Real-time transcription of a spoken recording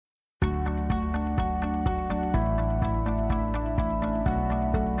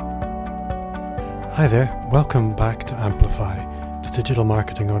Hi there, welcome back to Amplify, the Digital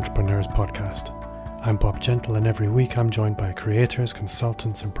Marketing Entrepreneurs Podcast. I'm Bob Gentle, and every week I'm joined by creators,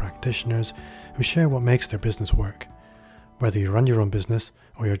 consultants and practitioners who share what makes their business work. Whether you run your own business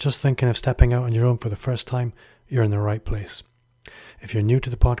or you're just thinking of stepping out on your own for the first time, you're in the right place. If you're new to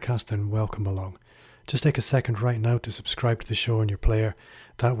the podcast, then welcome along. Just take a second right now to subscribe to the show on your player.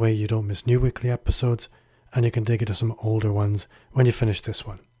 That way you don't miss new weekly episodes and you can dig into some older ones when you finish this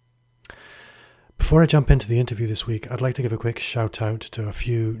one. Before I jump into the interview this week, I'd like to give a quick shout out to a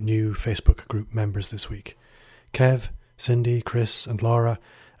few new Facebook group members this week. Kev, Cindy, Chris and Laura,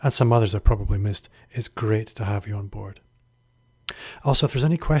 and some others I've probably missed. It's great to have you on board. Also, if there's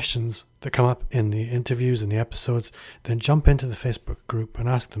any questions that come up in the interviews and the episodes, then jump into the Facebook group and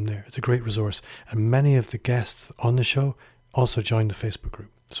ask them there. It's a great resource. And many of the guests on the show also join the Facebook group,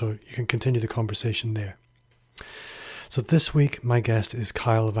 so you can continue the conversation there. So this week, my guest is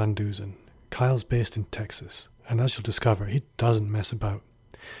Kyle Van Deusen. Kyle's based in Texas, and as you'll discover, he doesn't mess about.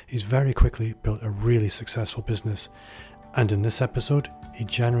 He's very quickly built a really successful business, and in this episode, he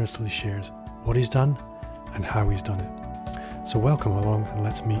generously shares what he's done and how he's done it. So welcome along and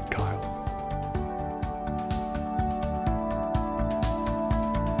let's meet Kyle.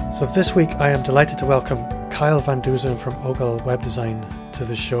 So this week, I am delighted to welcome Kyle Van Deusen from Ogle Web Design to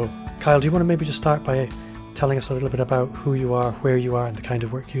the show. Kyle, do you want to maybe just start by telling us a little bit about who you are, where you are, and the kind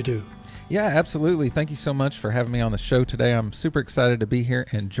of work you do? Yeah, absolutely. Thank you so much for having me on the show today. I'm super excited to be here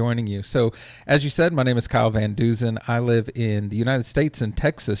and joining you. So, as you said, my name is Kyle Van Deusen. I live in the United States in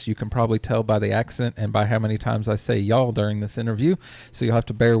Texas. You can probably tell by the accent and by how many times I say y'all during this interview. So you'll have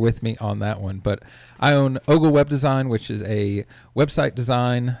to bear with me on that one. But I own Ogle Web Design, which is a website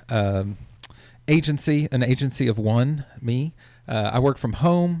design agency, an agency of one, me. I work from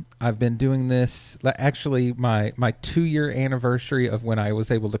home. I've been doing this, actually my 2-year anniversary of when I was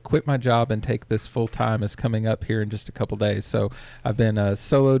able to quit my job and take this full time is coming up here in just a couple days. So I've been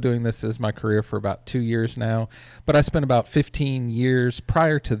solo doing this as my career for about 2 years now, but I spent about 15 years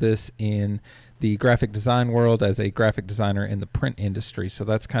prior to this in the graphic design world as a graphic designer in the print industry. So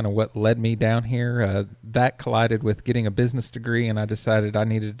that's kind of what led me down here. That collided with getting a business degree, and I decided I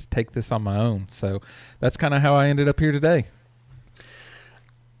needed to take this on my own. So that's kind of how I ended up here today.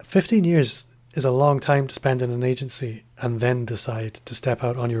 15 years is a long time to spend in an agency and then decide to step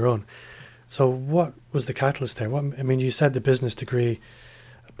out on your own. So what was the catalyst there? You said the business degree,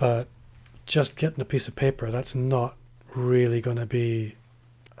 but just getting a piece of paper, that's not really going to be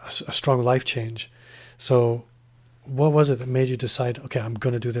a strong life change. So what was it that made you decide, okay, I'm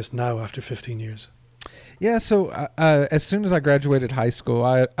going to do this now after 15 years? Yeah, so as soon as I graduated high school,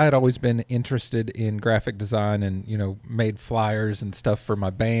 I had always been interested in graphic design and, made flyers and stuff for my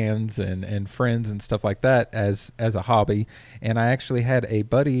bands and friends and stuff like that as a hobby. And I actually had a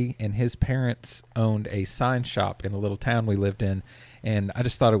buddy, and his parents owned a sign shop in a little town we lived in. And I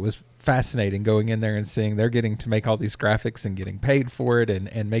just thought it was fascinating going in there and seeing they're getting to make all these graphics and getting paid for it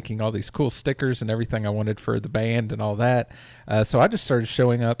and making all these cool stickers and everything I wanted for the band and all that. So I just started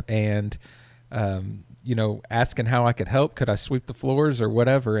showing up and asking how I could help. Could I sweep the floors or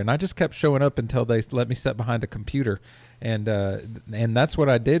whatever? And I just kept showing up until they let me sit behind a computer. And that's what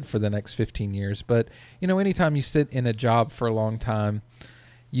I did for the next 15 years. But, anytime you sit in a job for a long time,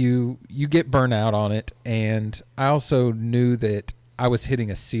 you get burnout on it. And I also knew that I was hitting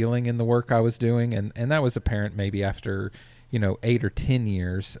a ceiling in the work I was doing. And that was apparent maybe after, 8 or 10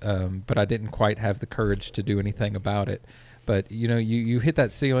 years. But I didn't quite have the courage to do anything about it. But, you hit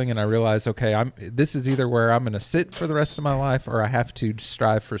that ceiling, and I realized, okay, this is either where I'm going to sit for the rest of my life or I have to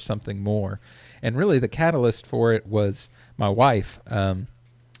strive for something more. And really the catalyst for it was my wife.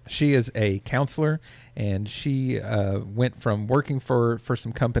 She is a counselor, and she went from working for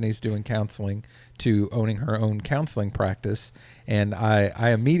some companies doing counseling to owning her own counseling practice. And I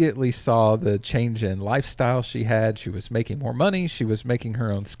immediately saw the change in lifestyle she had. She was making more money. She was making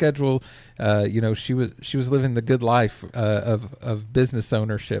her own schedule. She was living the good life of business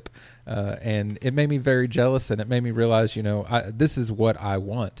ownership. And it made me very jealous, and it made me realize, this is what I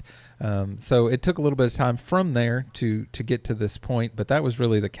want. So it took a little bit of time from there to get to this point, but that was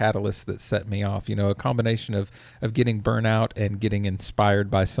really the catalyst that set me off, a combination of getting burnout and getting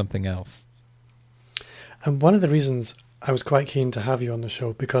inspired by something else. And one of the reasons I was quite keen to have you on the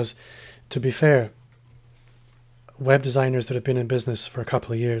show, because to be fair, web designers that have been in business for a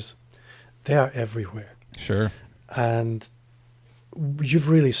couple of years, they are everywhere. Sure. And you've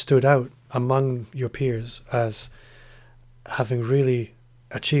really stood out among your peers as having really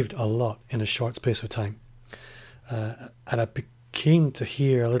achieved a lot in a short space of time. And I'd be keen to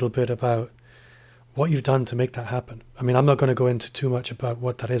hear a little bit about what you've done to make that happen. I mean, I'm not going to go into too much about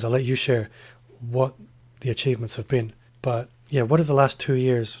what that is. I'll let you share what the achievements have been. But yeah, what did the last 2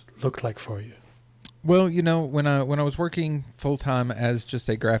 years look like for you? Well, when I was working full time as just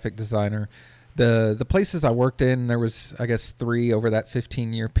a graphic designer, the places I worked in, there was, I guess, 3 over that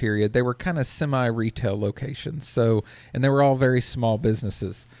 15-year period. They were kind of semi-retail locations. So, and they were all very small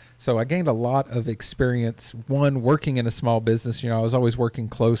businesses. So I gained a lot of experience, one, working in a small business. I was always working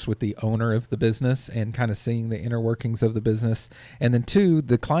close with the owner of the business and kind of seeing the inner workings of the business. And then 2,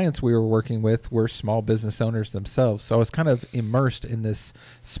 the clients we were working with were small business owners themselves. So I was kind of immersed in this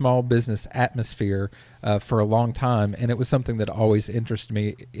small business atmosphere for a long time. And it was something that always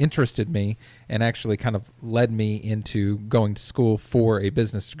interested me and actually kind of led me into going to school for a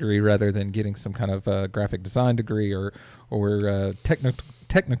business degree rather than getting some kind of graphic design degree or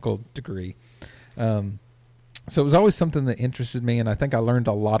technical degree. So it was always something that interested me, and I think I learned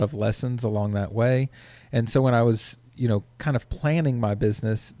a lot of lessons along that way. And so when I was, kind of planning my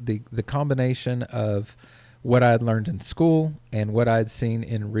business, the combination of what I had learned in school and what I had seen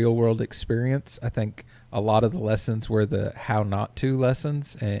in real world experience, I think a lot of the lessons were the how not to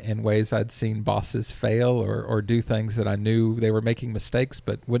lessons and ways I'd seen bosses fail or do things that I knew they were making mistakes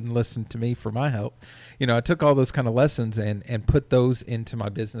but wouldn't listen to me for my help. I took all those kind of lessons and put those into my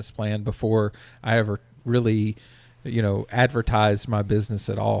business plan before I ever really, advertised my business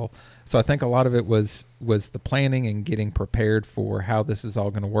at all. So I think a lot of it was the planning and getting prepared for how this is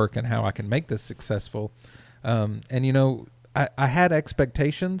all going to work and how I can make this successful. I had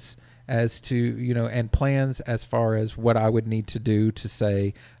expectations as to, and plans as far as what I would need to do to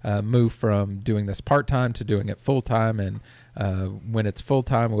say, move from doing this part-time to doing it full-time. And when it's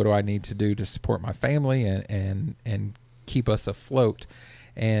full-time, what do I need to do to support my family and keep us afloat?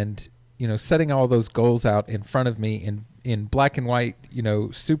 And, setting all those goals out in front of me in black and white,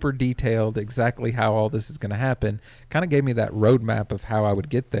 super detailed, exactly how all this is going to happen, kind of gave me that roadmap of how I would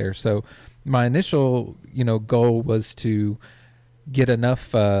get there. So my initial, goal was to get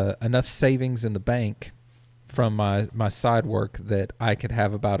enough savings in the bank from my side work that I could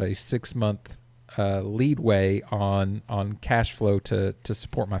have about a 6-month leadway on cash flow to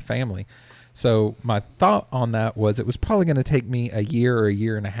support my family. So my thought on that was it was probably going to take me a year or a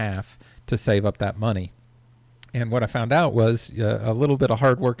year and a half to save up that money. And what I found out was a little bit of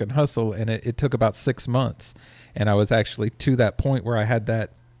hard work and hustle, and it took about 6 months. And I was actually to that point where I had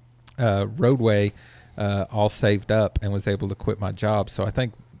that roadway all saved up and was able to quit my job. So I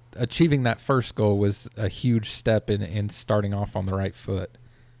think achieving that first goal was a huge step in starting off on the right foot.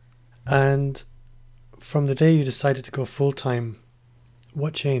 And from the day you decided to go full-time,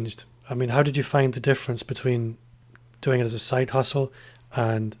 what changed? I mean, how did you find the difference between doing it as a side hustle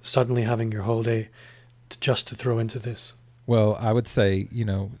and suddenly having your whole day just to throw into this? Well, I would say,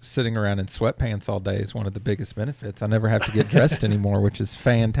 sitting around in sweatpants all day is one of the biggest benefits. I never have to get dressed anymore, which is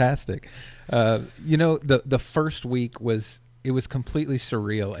fantastic. The first week was completely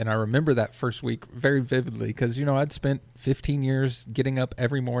surreal. And I remember that first week very vividly because, I'd spent 15 years getting up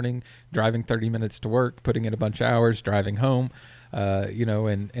every morning, driving 30 minutes to work, putting in a bunch of hours, driving home,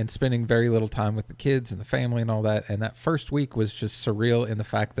 and spending very little time with the kids and the family and all that. And that first week was just surreal in the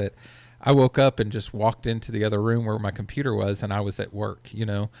fact that I woke up and just walked into the other room where my computer was and I was at work,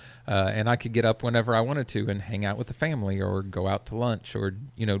 and I could get up whenever I wanted to and hang out with the family or go out to lunch or,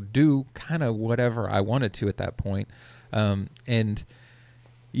 do kind of whatever I wanted to at that point. It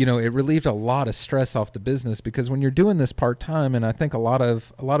relieved a lot of stress off the business because when you're doing this part-time, and I think a lot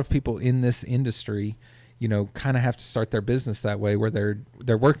of people in this industry, kind of have to start their business that way where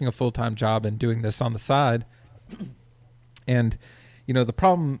they're working a full-time job and doing this on the side. And,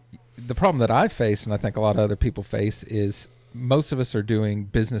 the problem that I face, and I think a lot of other people face, is most of us are doing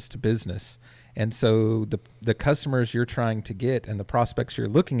business to business. And so the customers you're trying to get and the prospects you're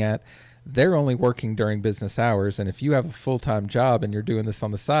looking at, they're only working during business hours. And if you have a full-time job and you're doing this on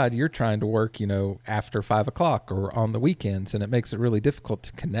the side, you're trying to work, after 5 o'clock or on the weekends. And it makes it really difficult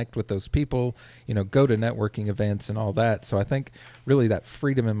to connect with those people, go to networking events and all that. So I think really that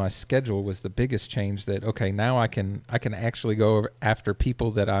freedom in my schedule was the biggest change that, okay, now I can actually go after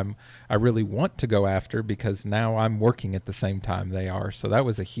people that I really want to go after because now I'm working at the same time they are. So that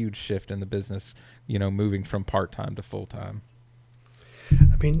was a huge shift in the business, moving from part-time to full-time.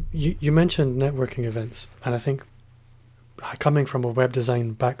 I mean, you mentioned networking events, and I think coming from a web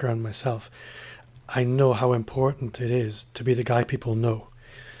design background myself, I know how important it is to be the guy people know.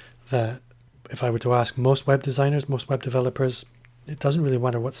 That if I were to ask most web designers, most web developers, it doesn't really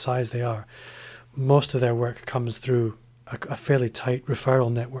matter what size they are. Most of their work comes through a fairly tight referral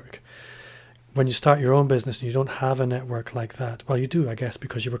network. When you start your own business and you don't have a network like that, well, you do, I guess,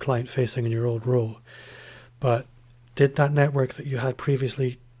 because you were client-facing in your old role. But did that network that you had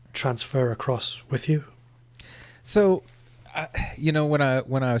previously transfer across with you? So, when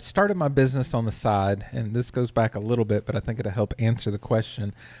I started my business on the side, and this goes back a little bit, but I think it'll help answer the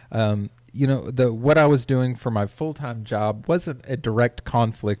question. What I was doing for my full-time job wasn't a direct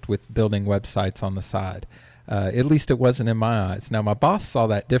conflict with building websites on the side. At least it wasn't in my eyes. Now, my boss saw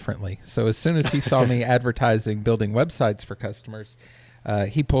that differently. So as soon as he saw me advertising building websites for customers,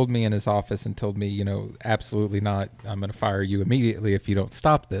 he pulled me in his office and told me, absolutely not. I'm going to fire you immediately if you don't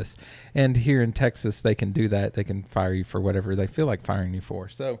stop this. And here in Texas, they can do that. They can fire you for whatever they feel like firing you for.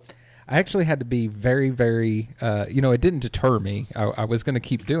 So I actually had to be very, very, it didn't deter me. I was going to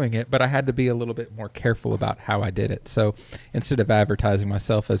keep doing it, but I had to be a little bit more careful about how I did it. So instead of advertising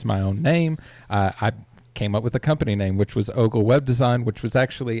myself as my own name, I came up with a company name, which was Ogle Web Design, which was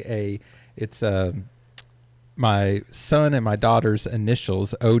actually my son and my daughter's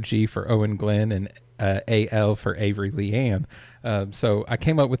initials, OG for Owen Glenn and AL for Avery Leanne. So I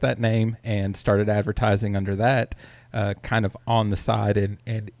came up with that name and started advertising under that, kind of on the side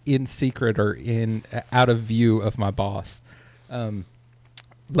and in secret or out of view of my boss.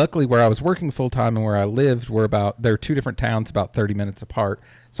 Luckily, where I was working full time and where I lived they're two different towns about 30 minutes apart.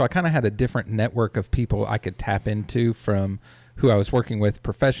 So I kind of had a different network of people I could tap into from who I was working with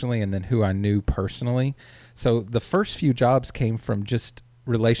professionally and then who I knew personally. So the first few jobs came from just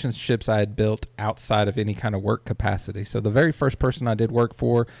relationships I had built outside of any kind of work capacity. So the very first person I did work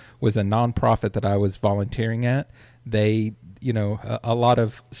for was a nonprofit that I was volunteering at. They, a lot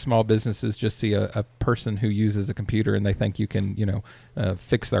of small businesses just see a person who uses a computer and they think you can,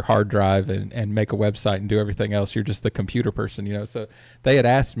 fix their hard drive and make a website and do everything else. You're just the computer person, So they had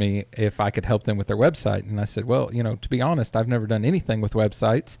asked me if I could help them with their website. And I said, well, to be honest, I've never done anything with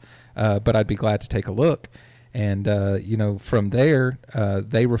websites, but I'd be glad to take a look. And, from there,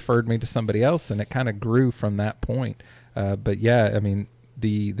 they referred me to somebody else and it kind of grew from that point. But yeah, I mean,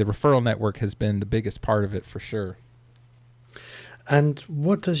 the referral network has been the biggest part of it for sure. And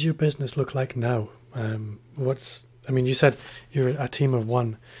what does your business look like now? You said you're a team of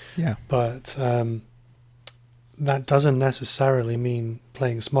one. Yeah. But that doesn't necessarily mean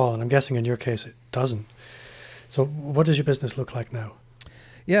playing small. And I'm guessing in your case it doesn't. So what does your business look like now?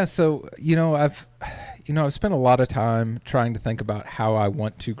 Yeah, so, I've spent a lot of time trying to think about how I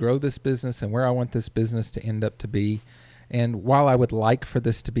want to grow this business and where I want this business to end up to be. And while I would like for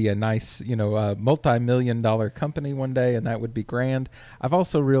this to be a nice, multi-million-dollar company one day, and that would be grand, I've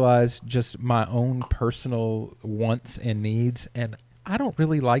also realized just my own personal wants and needs. And I don't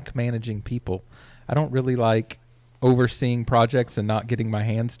really like managing people. I don't really like overseeing projects and not getting my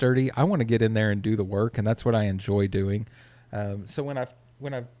hands dirty. I want to get in there and do the work, and that's what I enjoy doing. So when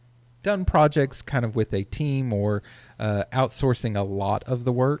I've done projects kind of with a team or outsourcing a lot of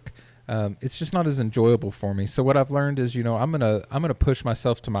the work, it's just not as enjoyable for me. So what I've learned is, I'm gonna push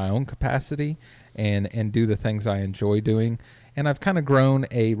myself to my own capacity and do the things I enjoy doing. And I've kind of grown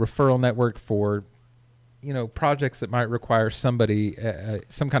a referral network for, projects that might require somebody,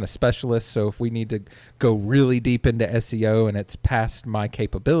 some kind of specialist. So if we need to go really deep into SEO and it's past my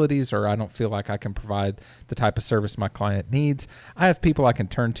capabilities, or I don't feel like I can provide the type of service my client needs, I have people I can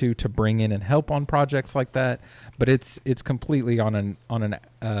turn to bring in and help on projects like that. But it's completely on an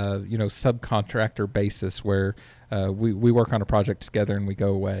subcontractor basis where we work on a project together and we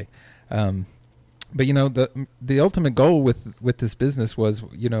go away. But the ultimate goal with this business was,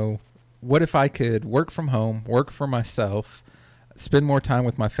 what if I could work from home, work for myself, spend more time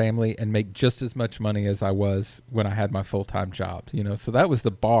with my family, and make just as much money as I was when I had my full-time job? So that was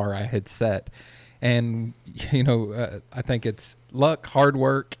the bar I had set. And, I think it's luck, hard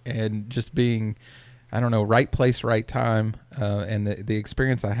work, and just being, right place, right time, and the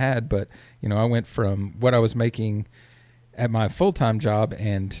experience I had. But, I went from what I was making at my full-time job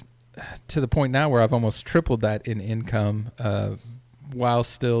and to the point now where I've almost tripled that in income, while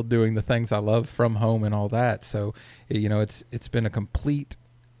still doing the things I love from home and all that. So, it's been a complete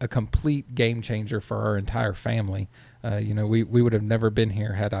game changer for our entire family. We would have never been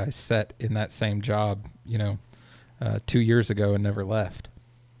here had I sat in that same job, 2 years ago and never left.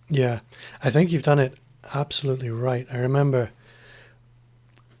 Yeah, I think you've done it absolutely right. I remember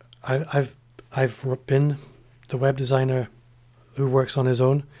I've been the web designer who works on his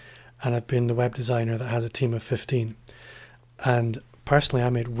own, and I've been the web designer that has a team of 15. And personally, I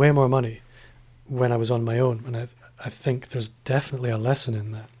made way more money when I was on my own, and I think there's definitely a lesson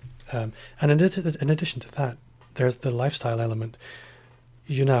in that. And in addition to that, there's the lifestyle element.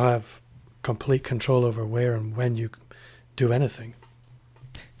 You now have complete control over where and when you do anything.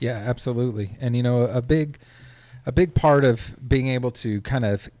 Yeah, absolutely. And a big part of being able to kind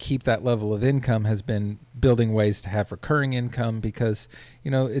of keep that level of income has been building ways to have recurring income, because,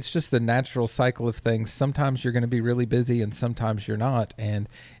 it's just the natural cycle of things. Sometimes you're going to be really busy and sometimes you're not. And,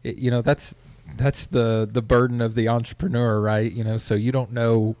 that's the burden of the entrepreneur, right? So you don't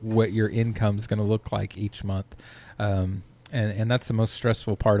know what your income is going to look like each month. And that's the most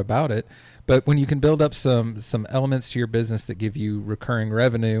stressful part about it. But when you can build up some elements to your business that give you recurring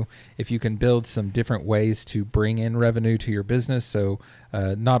revenue, if you can build some different ways to bring in revenue to your business, so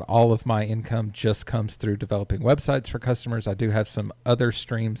not all of my income just comes through developing websites for customers. I do have some other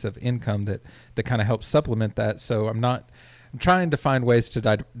streams of income that kind of help supplement that. So I'm trying to find ways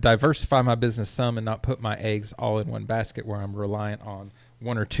to diversify my business some and not put my eggs all in one basket where I'm reliant on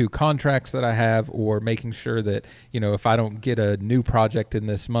one or two contracts that I have, or making sure that, if I don't get a new project in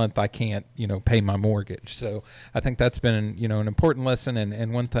this month, I can't, pay my mortgage. So I think that's been, an important lesson.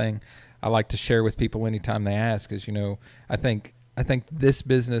 And one thing I like to share with people anytime they ask is, I think this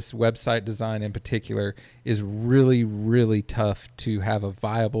business, website design in particular, is really, really tough to have a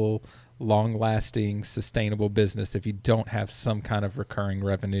viable, long-lasting, sustainable business if you don't have some kind of recurring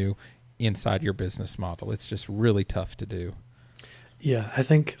revenue inside your business model. It's just really tough to do. Yeah, I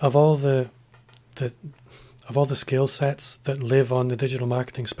think of all the skill sets that live on the digital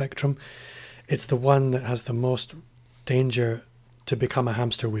marketing spectrum, it's the one that has the most danger to become a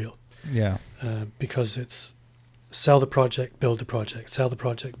hamster wheel. Yeah. Because it's sell the project, build the project, sell the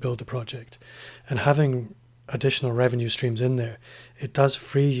project, build the project. And having additional revenue streams in there, it does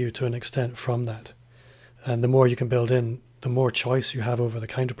free you to an extent from that. And the more you can build in, the more choice you have over the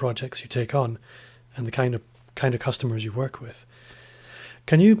kind of projects you take on and the kind of customers you work with.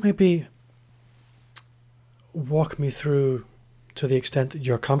 Can you maybe walk me through, to the extent that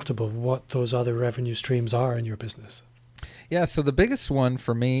you're comfortable, what those other revenue streams are in your business? Yeah, so the biggest one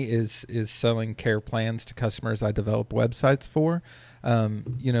for me is selling care plans to customers I develop websites for.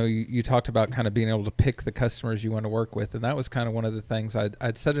 You talked about kind of being able to pick the customers you want to work with, and that was kind of one of the things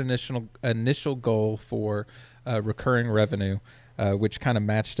I'd set an initial goal for recurring revenue, which kind of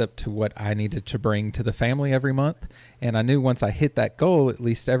matched up to what I needed to bring to the family every month. And I knew once I hit that goal, at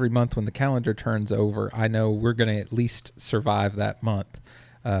least every month when the calendar turns over, I know we're going to at least survive that month,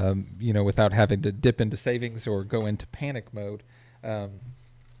 without having to dip into savings or go into panic mode.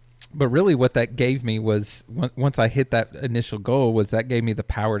 But really what that gave me was, once I hit that initial goal, was that gave me the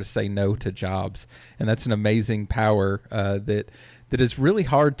power to say no to jobs. And that's an amazing power that is really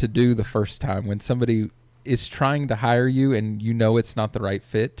hard to do the first time, when somebody is trying to hire you and it's not the right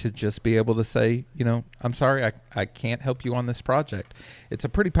fit, to just be able to say, I'm sorry, I can't help you on this project. It's a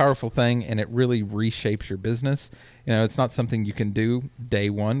pretty powerful thing, and it really reshapes your business. It's not something you can do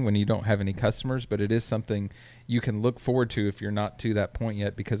day one when you don't have any customers, but it is something you can look forward to if you're not to that point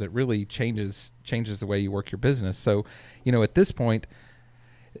yet, because it really changes the way you work your business. So, at this point,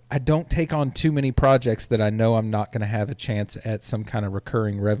 I don't take on too many projects that I know I'm not going to have a chance at some kind of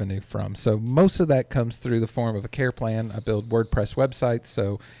recurring revenue from. So most of that comes through the form of a care plan. I build WordPress websites.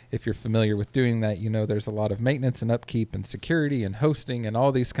 So if you're familiar with doing that, there's a lot of maintenance and upkeep and security and hosting and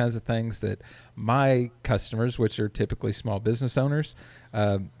all these kinds of things that my customers, which are typically small business owners,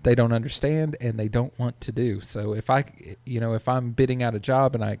 they don't understand and they don't want to do. So if I'm bidding out a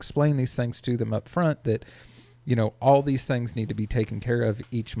job and I explain these things to them up front, that all these things need to be taken care of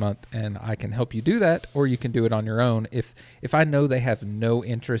each month, and I can help you do that, or you can do it on your own. If I know they have no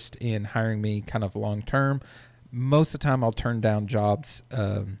interest in hiring me kind of long term, most of the time I'll turn down jobs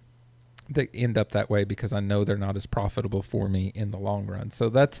that end up that way, because I know they're not as profitable for me in the long run. So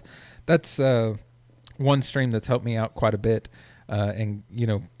that's one stream that's helped me out quite a bit, and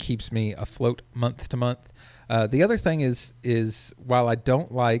keeps me afloat month to month. The other thing is while I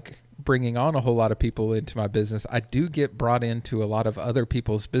don't like bringing on a whole lot of people into my business, I do get brought into a lot of other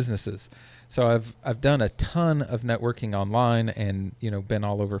people's businesses. So I've done a ton of networking online, and been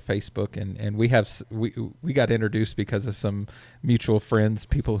all over Facebook, and we got introduced because of some mutual friends,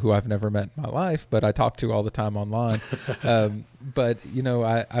 people who I've never met in my life, but I talk to all the time online. But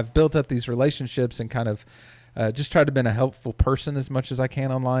I've built up these relationships and kind of just tried to be a helpful person as much as I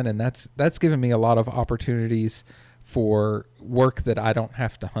can online, and that's given me a lot of opportunities for work that I don't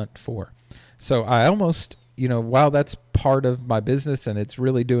have to hunt for. So I almost, while that's part of my business and it's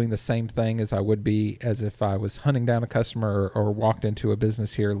really doing the same thing as I would be as if I was hunting down a customer or walked into a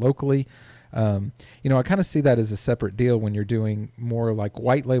business here locally, I kind of see that as a separate deal when you're doing more like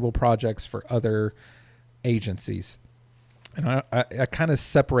white label projects for other agencies. And I kind of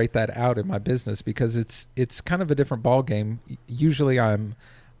separate that out in my business, because it's kind of a different ball game. Usually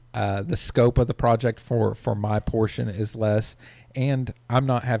the scope of the project for my portion is less, and I'm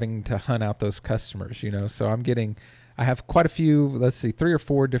not having to hunt out those customers, so I I have quite a few, let's see, 3 or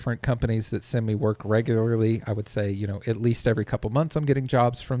 4 different companies that send me work regularly. I would say, at least every couple months I'm getting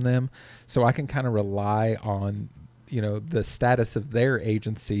jobs from them. So I can kind of rely on, the status of their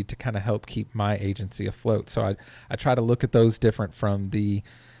agency to kind of help keep my agency afloat. So I try to look at those different from the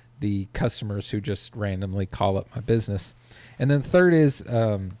customers who just randomly call up my business. And then third is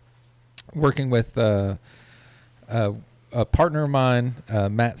working with a partner of mine,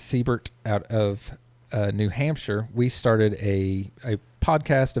 Matt Siebert out of New Hampshire. We started a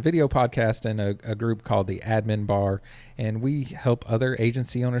podcast, a video podcast, and a group called the Admin Bar, and we help other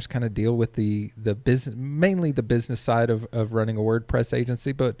agency owners kind of deal with the business, mainly the business side of running a WordPress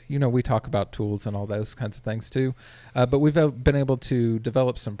agency. But we talk about tools and all those kinds of things too. But we've been able to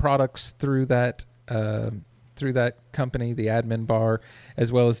develop some products through that company, the Admin Bar,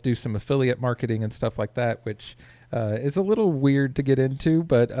 as well as do some affiliate marketing and stuff like that, which is a little weird to get into,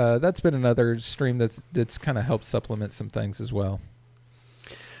 but that's been another stream that's kind of helped supplement some things as well.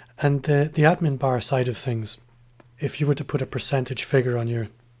 And the Admin Bar side of things, if you were to put a percentage figure on your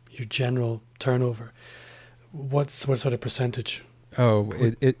general turnover, what sort of percentage? Oh,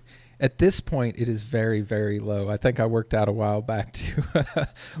 it at this point, it is very, very low. I think I worked out a while back to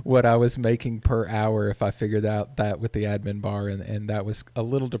what I was making per hour if I figured out that with the Admin Bar, and that was a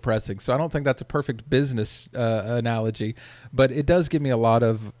little depressing. So I don't think that's a perfect business analogy, but it does give me a lot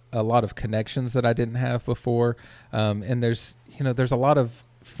of connections that I didn't have before, and there's a lot of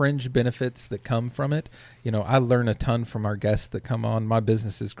fringe benefits that come from it. I learn a ton from our guests that come on. My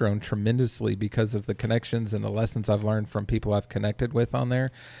business has grown tremendously because of the connections and the lessons I've learned from people I've connected with on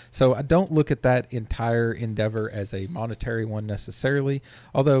there. So I don't look at that entire endeavor as a monetary one necessarily,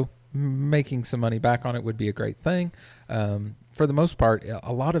 although making some money back on it would be a great thing. For the most part,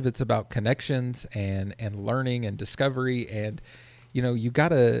 a lot of it's about connections and learning and discovery. And you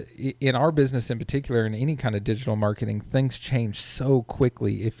gotta, in our business in particular, in any kind of digital marketing, things change so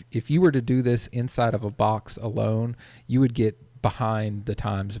quickly. If you were to do this inside of a box alone, you would get behind the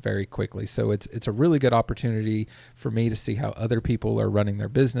times very quickly. So it's a really good opportunity for me to see how other people are running their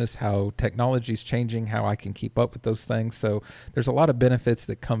business, how technology's changing, how I can keep up with those things. So there's a lot of benefits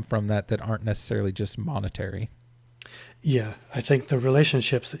that come from that aren't necessarily just monetary. Yeah, I think the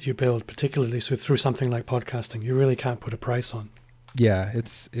relationships that you build, particularly through something like podcasting, you really can't put a price on. Yeah,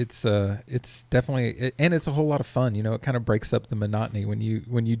 it's definitely, and it's a whole lot of fun. It kind of breaks up the monotony when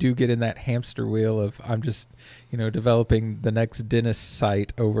you do get in that hamster wheel of I'm just, developing the next dentist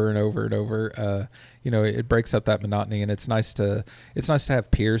site over and over and over. It breaks up that monotony, and it's nice to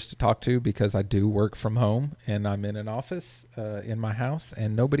have peers to talk to, because I do work from home and I'm in an office in my house,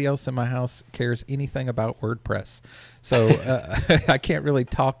 and nobody else in my house cares anything about WordPress. So I can't really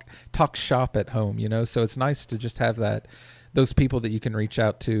talk shop at home, So it's nice to just have those people that you can reach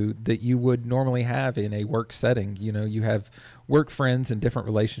out to that you would normally have in a work setting. You have work friends and different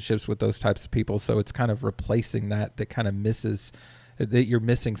relationships with those types of people. So it's kind of replacing that kind of that you're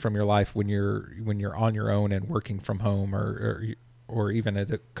missing from your life when you're on your own and working from home, or even at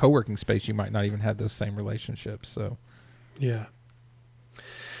a co-working space, you might not even have those same relationships. So, yeah.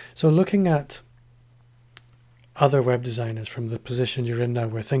 So looking at other web designers from the position you're in now,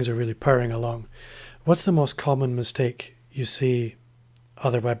 where things are really purring along, what's the most common mistake you see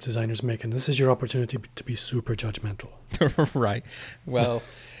other web designers making? This is your opportunity to be super judgmental. Right. Well,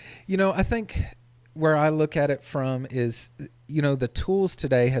 I think where I look at it from is, the tools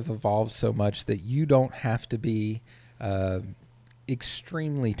today have evolved so much that you don't have to be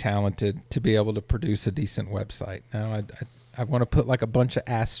extremely talented to be able to produce a decent website. Now, I want to put like a bunch of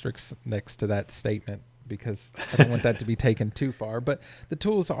asterisks next to that statement, because I don't want that to be taken too far. But the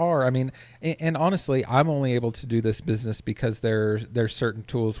tools are, and honestly, I'm only able to do this business because there's certain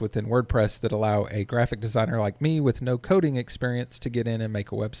tools within WordPress that allow a graphic designer like me with no coding experience to get in and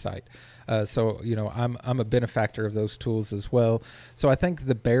make a website. So I'm a benefactor of those tools as well. So I think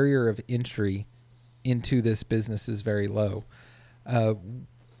the barrier of entry into this business is very low.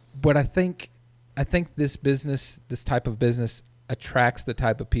 But I think this type of business attracts the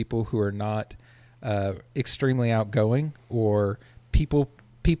type of people who are not extremely outgoing or people,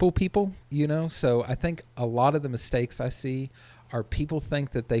 So I think a lot of the mistakes I see are people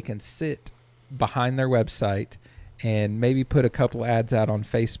think that they can sit behind their website and maybe put a couple ads out on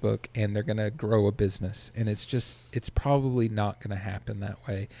Facebook and they're going to grow a business. And it's probably not going to happen that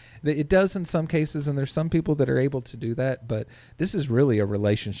way. It does in some cases, and there's some people that are able to do that, but this is really a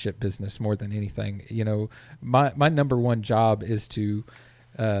relationship business more than anything. My number one job is to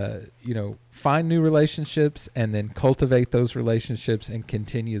find new relationships and then cultivate those relationships and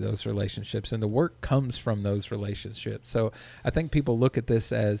continue those relationships. And the work comes from those relationships. So I think people look at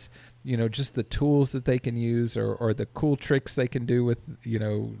this as, just the tools that they can use or the cool tricks they can do with,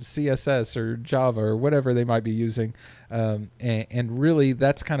 CSS or Java or whatever they might be using. And really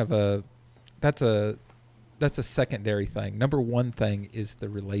that's kind of that's a secondary thing. Number one thing is the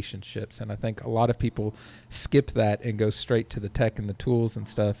relationships. And I think a lot of people skip that and go straight to the tech and the tools and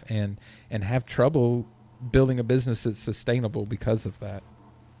stuff and have trouble building a business that's sustainable because of that.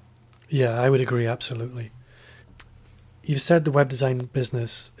 Yeah, I would agree. Absolutely. You said the web design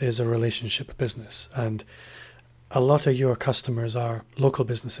business is a relationship business, and a lot of your customers are local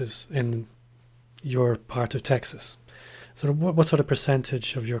businesses in your part of Texas. So what sort of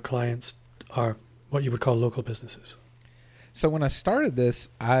percentage of your clients are what you would call local businesses? So when I started this,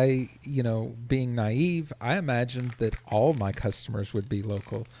 being naive, I imagined that all my customers would be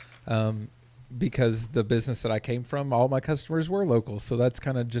local, because the business that I came from, all my customers were local. So that's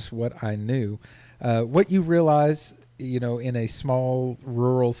kind of just what I knew. What you realize, in a small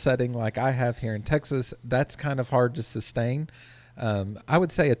rural setting like I have here in Texas, that's kind of hard to sustain. I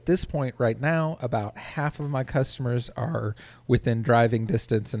would say at this point right now, about half of my customers are within driving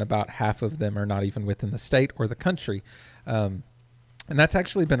distance and about half of them are not even within the state or the country. And that's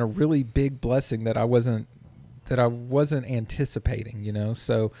actually been a really big blessing that I wasn't anticipating,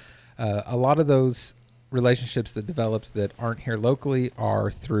 So a lot of those relationships that develops that aren't here locally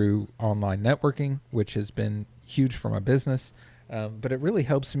are through online networking, which has been huge for my business. But it really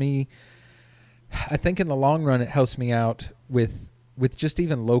helps me. I think in the long run, it helps me out with just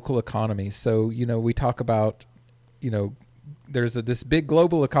even local economies. So, we talk about, there's this big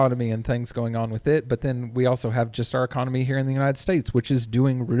global economy and things going on with it. But then we also have just our economy here in the United States, which is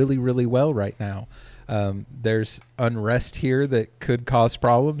doing really, really well right now. There's unrest here that could cause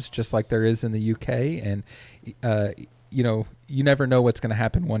problems, just like there is in the UK. And, you never know what's going to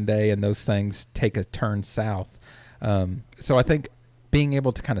happen one day, and those things take a turn south. So I think being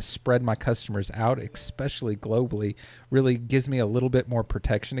able to kind of spread my customers out, especially globally, really gives me a little bit more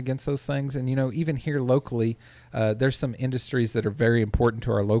protection against those things. And, even here locally, there's some industries that are very important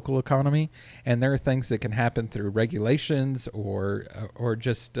to our local economy. And there are things that can happen through regulations or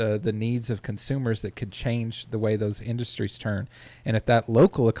just the needs of consumers that could change the way those industries turn. And if that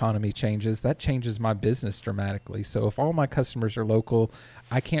local economy changes, that changes my business dramatically. So if all my customers are local,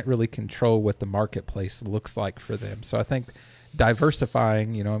 I can't really control what the marketplace looks like for them. So I think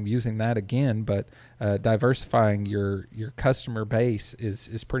diversifying, I'm using that again, but diversifying your customer base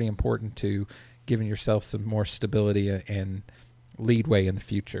is pretty important to giving yourself some more stability and leadway in the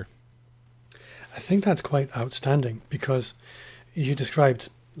future. I think that's quite outstanding, because you described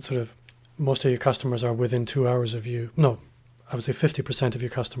sort of most of your customers are within 2 hours of you. No, I would say 50% of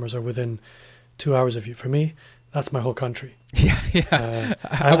your customers are within 2 hours of you. For me, that's my whole country. Yeah.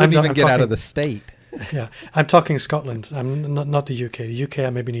 I wouldn't even get out of the state. Yeah, I'm talking Scotland. I'm not the UK. UK, I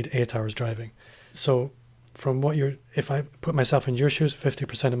maybe need 8 hours driving. So from if I put myself in your shoes,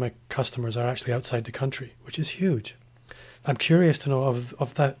 50% of my customers are actually outside the country, which is huge. I'm curious to know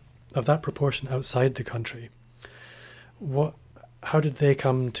of that proportion outside the country. How did they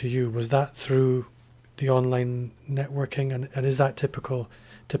come to you? Was that through the online networking, and is that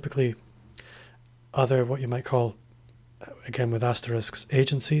typically other, what you might call, again with asterisks,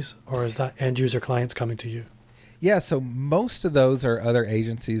 agencies, or is that end user clients coming to you? Yeah, so most of those are other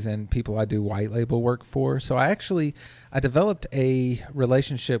agencies and people I do white label work for. So I developed a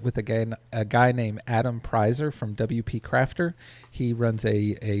relationship with a guy named Adam Preiser from WP Crafter. He runs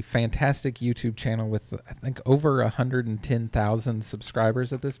a fantastic YouTube channel with, I think, over 110,000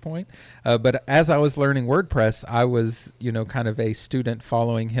 subscribers at this point. But as I was learning WordPress, I was, kind of a student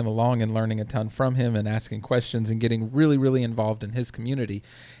following him along and learning a ton from him and asking questions and getting really, really involved in his community.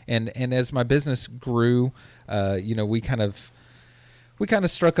 And as my business grew, we kind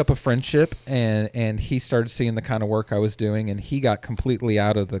of struck up a friendship, and he started seeing the kind of work I was doing, and he got completely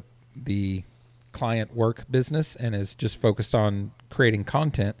out of the client work business and is just focused on creating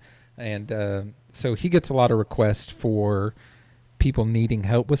content. And so he gets a lot of requests for people needing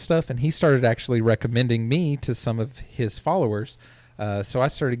help with stuff, and he started actually recommending me to some of his followers. So I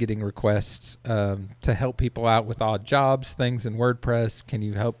started getting requests to help people out with odd jobs, things in WordPress. Can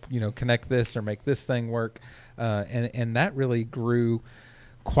you help, connect this or make this thing work? And that really grew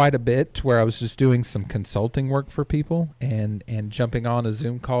quite a bit, to where I was just doing some consulting work for people and jumping on a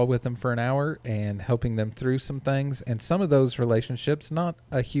Zoom call with them for an hour and helping them through some things. And some of those relationships, not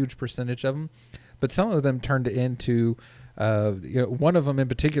a huge percentage of them, but some of them turned into one of them in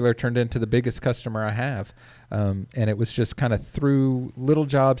particular turned into the biggest customer I have. And it was just kind of through little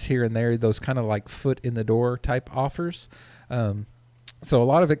jobs here and there, those kind of like foot in the door type offers. So a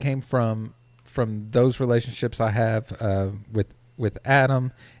lot of it came from those relationships I have with with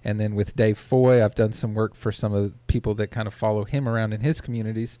Adam, and then with Dave Foy, I've done some work for some of the people that kind of follow him around in his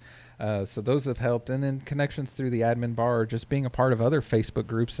communities. So those have helped. And then connections through the admin bar, or just being a part of other Facebook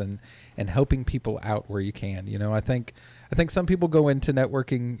groups and helping people out where you can. I think some people go into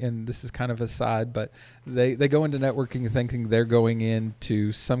networking, and this is kind of a side, but they go into networking thinking they're going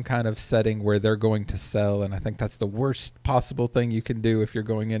into some kind of setting where they're going to sell. And I think that's the worst possible thing you can do if you're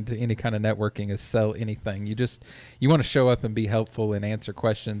going into any kind of networking, is sell anything. You want to show up and be helpful and answer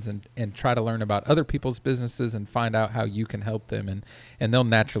questions and try to learn about other people's businesses and find out how you can help them. And they'll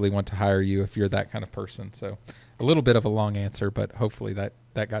naturally want to hire you if you're that kind of person. So a little bit of a long answer, but hopefully that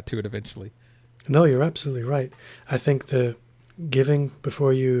got to it eventually. No, you're absolutely right. I think the giving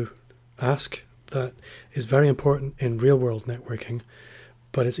before you ask, that is very important in real world networking,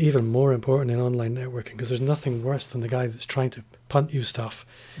 but it's even more important in online networking, because there's nothing worse than the guy that's trying to punt you stuff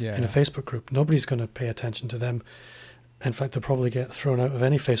in a Facebook group. Nobody's going to pay attention to them. In fact, they'll probably get thrown out of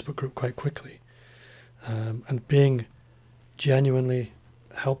any Facebook group quite quickly. And being genuinely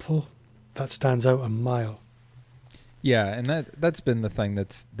helpful, that stands out a mile. Yeah, and that's been the thing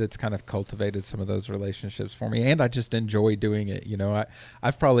that's kind of cultivated some of those relationships for me, and I just enjoy doing it.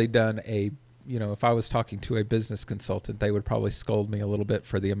 I've probably done if I was talking to a business consultant, they would probably scold me a little bit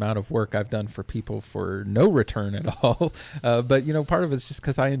for the amount of work I've done for people for no return at all. But part of it's just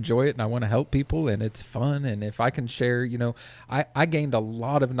because I enjoy it and I want to help people, and it's fun. And if I can share, I gained a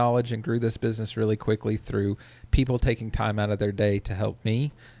lot of knowledge and grew this business really quickly through people taking time out of their day to help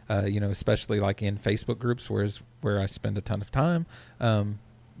me. Especially like in Facebook groups, where I spend a ton of time.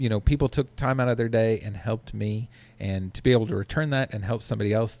 People took time out of their day and helped me, and to be able to return that and help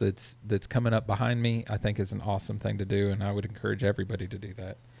somebody else that's coming up behind me, I think is an awesome thing to do, and I would encourage everybody to do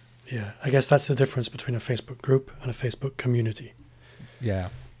that. Yeah, I guess that's the difference between a Facebook group and a Facebook community. Yeah.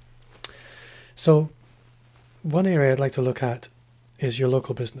 So one area I'd like to look at is your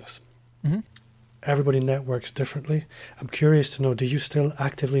local business. Mm-hmm. Everybody networks differently. I'm curious to know, do you still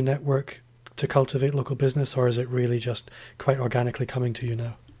actively network to cultivate local business, or is it really just quite organically coming to you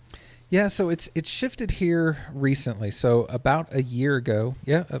now? Yeah, so it's shifted here recently. So about a year ago,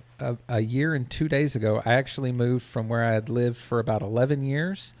 a year and 2 days ago, I actually moved from where I had lived for about 11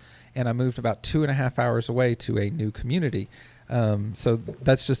 years, and I moved about 2.5 hours away to a new community. So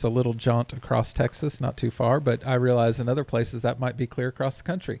that's just a little jaunt across Texas, not too far, but I realize in other places that might be clear across the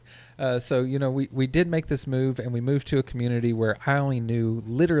country. So we did make this move, and we moved to a community where I only knew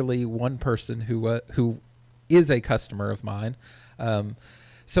literally one person who is a customer of mine.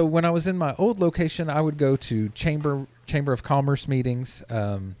 So when I was in my old location, I would go to Chamber of Commerce meetings.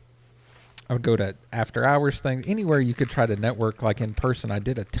 I would go to after hours things, anywhere you could try to network like in person. I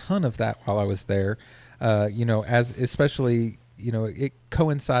did a ton of that while I was there. It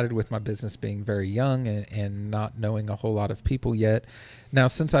coincided with my business being very young and not knowing a whole lot of people yet. Now,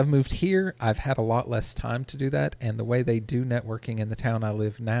 since I've moved here, I've had a lot less time to do that. And the way they do networking in the town I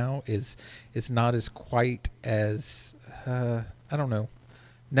live now is not as quite as,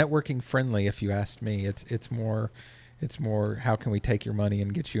 networking friendly, if you asked me. It's more how can we take your money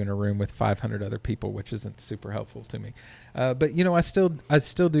and get you in a room with 500 other people, which isn't super helpful to me. But I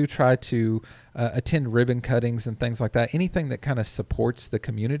still do try to attend ribbon cuttings and things like that. Anything that kind of supports the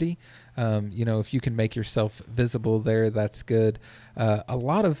community. If you can make yourself visible there, that's good. A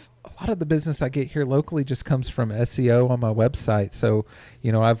lot of the business I get here locally just comes from SEO on my website. So,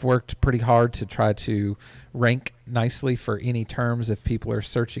 I've worked pretty hard to try to rank nicely for any terms if people are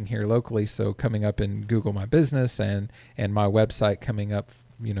searching here locally. So coming up in Google My Business and my website coming up,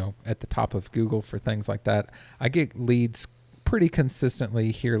 at the top of Google for things like that. I get leads pretty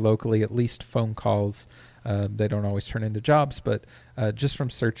consistently here locally, at least phone calls. They don't always turn into jobs, but just from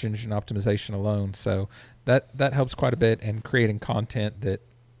search engine optimization alone. So that helps quite a bit, and creating content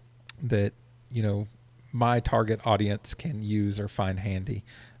that my target audience can use or find handy.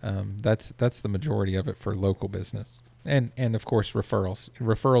 That's the majority of it for local business. And of course, referrals.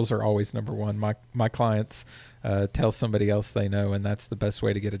 Referrals are always number one. My clients tell somebody else they know, and that's the best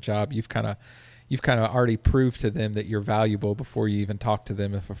way to get a job. You've kind of already proved to them that you're valuable before you even talk to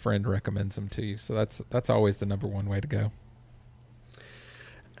them if a friend recommends them to you. So that's always the number one way to go.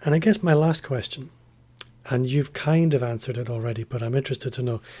 And I guess my last question, and you've kind of answered it already, but I'm interested to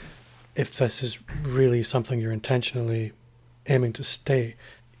know if this is really something you're intentionally aiming to stay.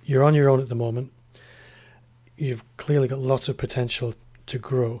 You're on your own at the moment. You've clearly got lots of potential to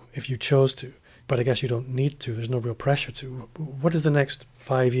grow if you chose to, but I guess you don't need to. There's no real pressure to. What does the next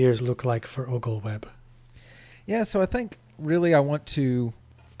 5 years look like for Ogleweb? Yeah, so I think really I want to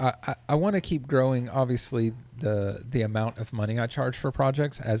keep growing, obviously, the amount of money I charge for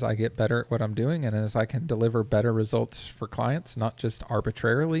projects as I get better at what I'm doing, and as I can deliver better results for clients, not just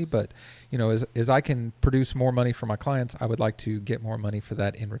arbitrarily, but as I can produce more money for my clients, I would like to get more money for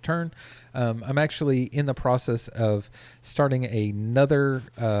that in return. I'm actually in the process of starting another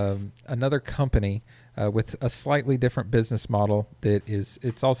company with a slightly different business model.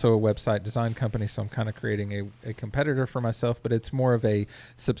 It's also a website design company, so I'm kind of creating a competitor for myself, but it's more of a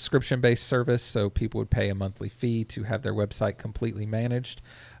subscription-based service, so people would pay a monthly fee to have their website completely managed.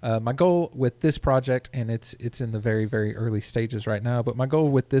 My goal with this project, and it's in the very, very early stages right now, but my goal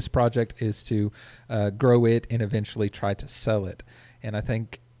with this project is to grow it and eventually try to sell it. And I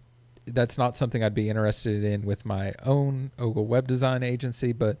think that's not something I'd be interested in with my own Ogle web design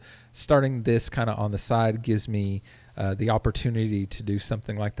agency, but starting this kind of on the side gives me the opportunity to do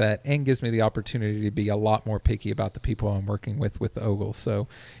something like that, and gives me the opportunity to be a lot more picky about the people I'm working with Ogle. So,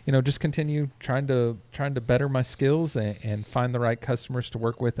 just continue trying to better my skills and find the right customers to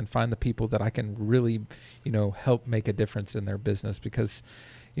work with, and find the people that I can really, help make a difference in their business. Because,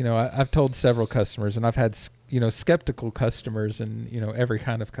 I've told several customers, and I've had skeptical customers and, every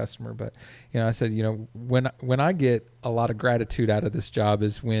kind of customer. But, I said, when I get a lot of gratitude out of this job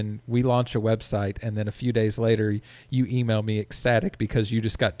is when we launch a website and then a few days later you email me ecstatic because you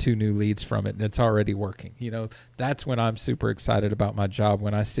just got 2 new leads from it and it's already working. That's when I'm super excited about my job,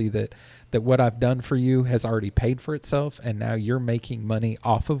 when I see that what I've done for you has already paid for itself and now you're making money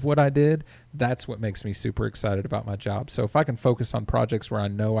off of what I did. That's what makes me super excited about my job. So if I can focus on projects where I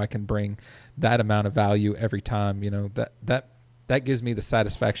know I can bring that amount of value every time, that gives me the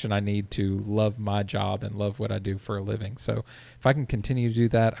satisfaction I need to love my job and love what I do for a living. So if I can continue to do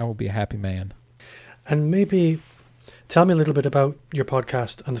that, I will be a happy man. And maybe tell me a little bit about your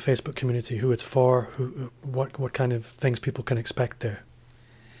podcast and the Facebook community, who it's for, what kind of things people can expect there.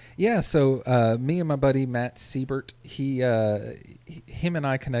 Yeah, so me and my buddy Matt Siebert, him and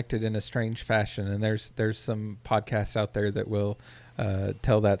I connected in a strange fashion, and there's some podcasts out there that will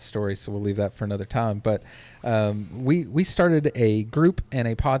tell that story, so we'll leave that for another time. But we started a group and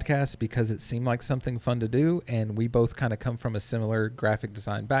a podcast because it seemed like something fun to do, and we both kind of come from a similar graphic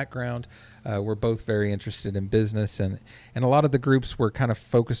design background. We're both very interested in business, and a lot of the groups were kind of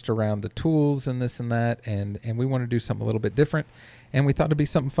focused around the tools and this and that, and we want to do something a little bit different, and we thought it'd be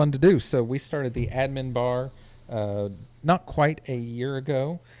something fun to do. So we started the admin bar not quite a year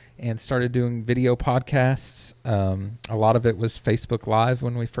ago, and started doing video podcasts. A lot of it was Facebook Live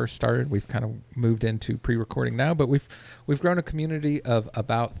when we first started. We've kind of moved into pre-recording now, but we've grown a community of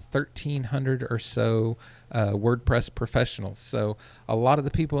about 1,300 or so WordPress professionals. So a lot of the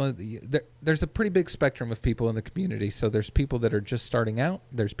people, there's a pretty big spectrum of people in the community. So there's people that are just starting out.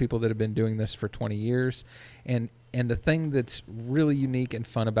 There's people that have been doing this for 20 years. And the thing that's really unique and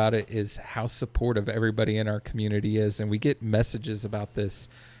fun about it is how supportive everybody in our community is. And we get messages about this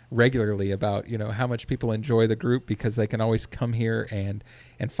regularly about, how much people enjoy the group because they can always come here and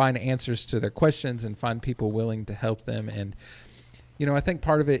find answers to their questions and find people willing to help them. And, I think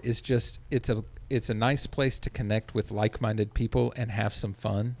part of it is just, it's a nice place to connect with like-minded people and have some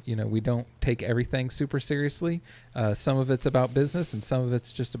fun. We don't take everything super seriously. Some of it's about business and some of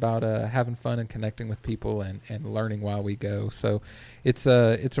it's just about having fun and connecting with people and learning while we go. So it's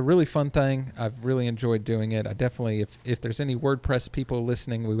a really fun thing. I've really enjoyed doing it. I definitely, if there's any WordPress people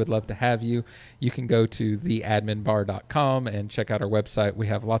listening, we would love to have you. You can go to theadminbar.com and check out our website. We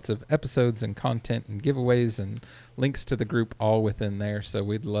have lots of episodes and content and giveaways and links to the group all within there. So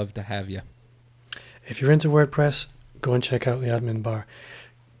we'd love to have you. If you're into WordPress, go and check out the admin bar.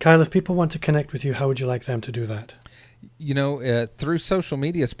 Kyle, if people want to connect with you, how would you like them to do that? Through social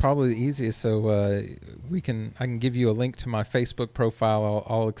media is probably the easiest. So I can give you a link to my Facebook profile.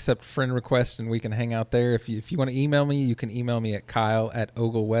 I'll accept friend requests and we can hang out there. If you want to email me, you can email me at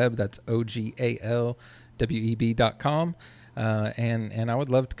Kyle@ogleweb. That's OGALWEB.com. And I would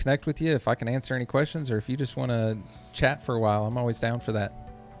love to connect with you if I can answer any questions, or if you just want to chat for a while. I'm always down for that.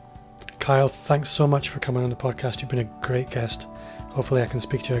 Kyle, thanks so much for coming on the podcast. You've been a great guest. Hopefully I can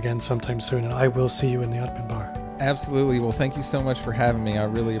speak to you again sometime soon, and I will see you in the admin bar. Absolutely. Well, thank you so much for having me. I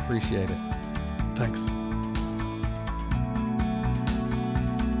really appreciate it. Thanks.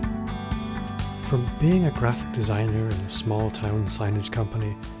 From being a graphic designer in a small town signage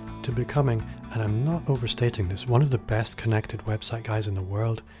company to becoming, and I'm not overstating this, one of the best connected website guys in the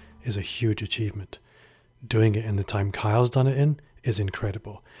world is a huge achievement. Doing it in the time Kyle's done it in is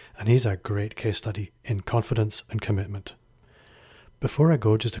incredible, and he's a great case study in confidence and commitment. Before I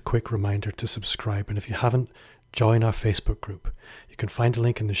go, just a quick reminder to subscribe, and if you haven't, join our Facebook group. You can find a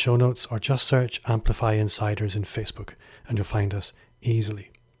link in the show notes or just search Amplify Insiders in Facebook and you'll find us easily.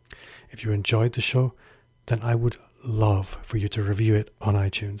 If you enjoyed the show, then I would love for you to review it on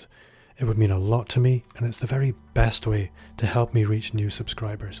iTunes. It would mean a lot to me, and it's the very best way to help me reach new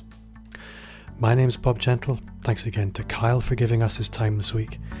subscribers. My name's Bob Gentle. Thanks again to Kyle for giving us his time this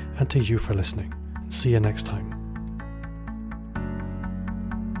week, and to you for listening. See you next time.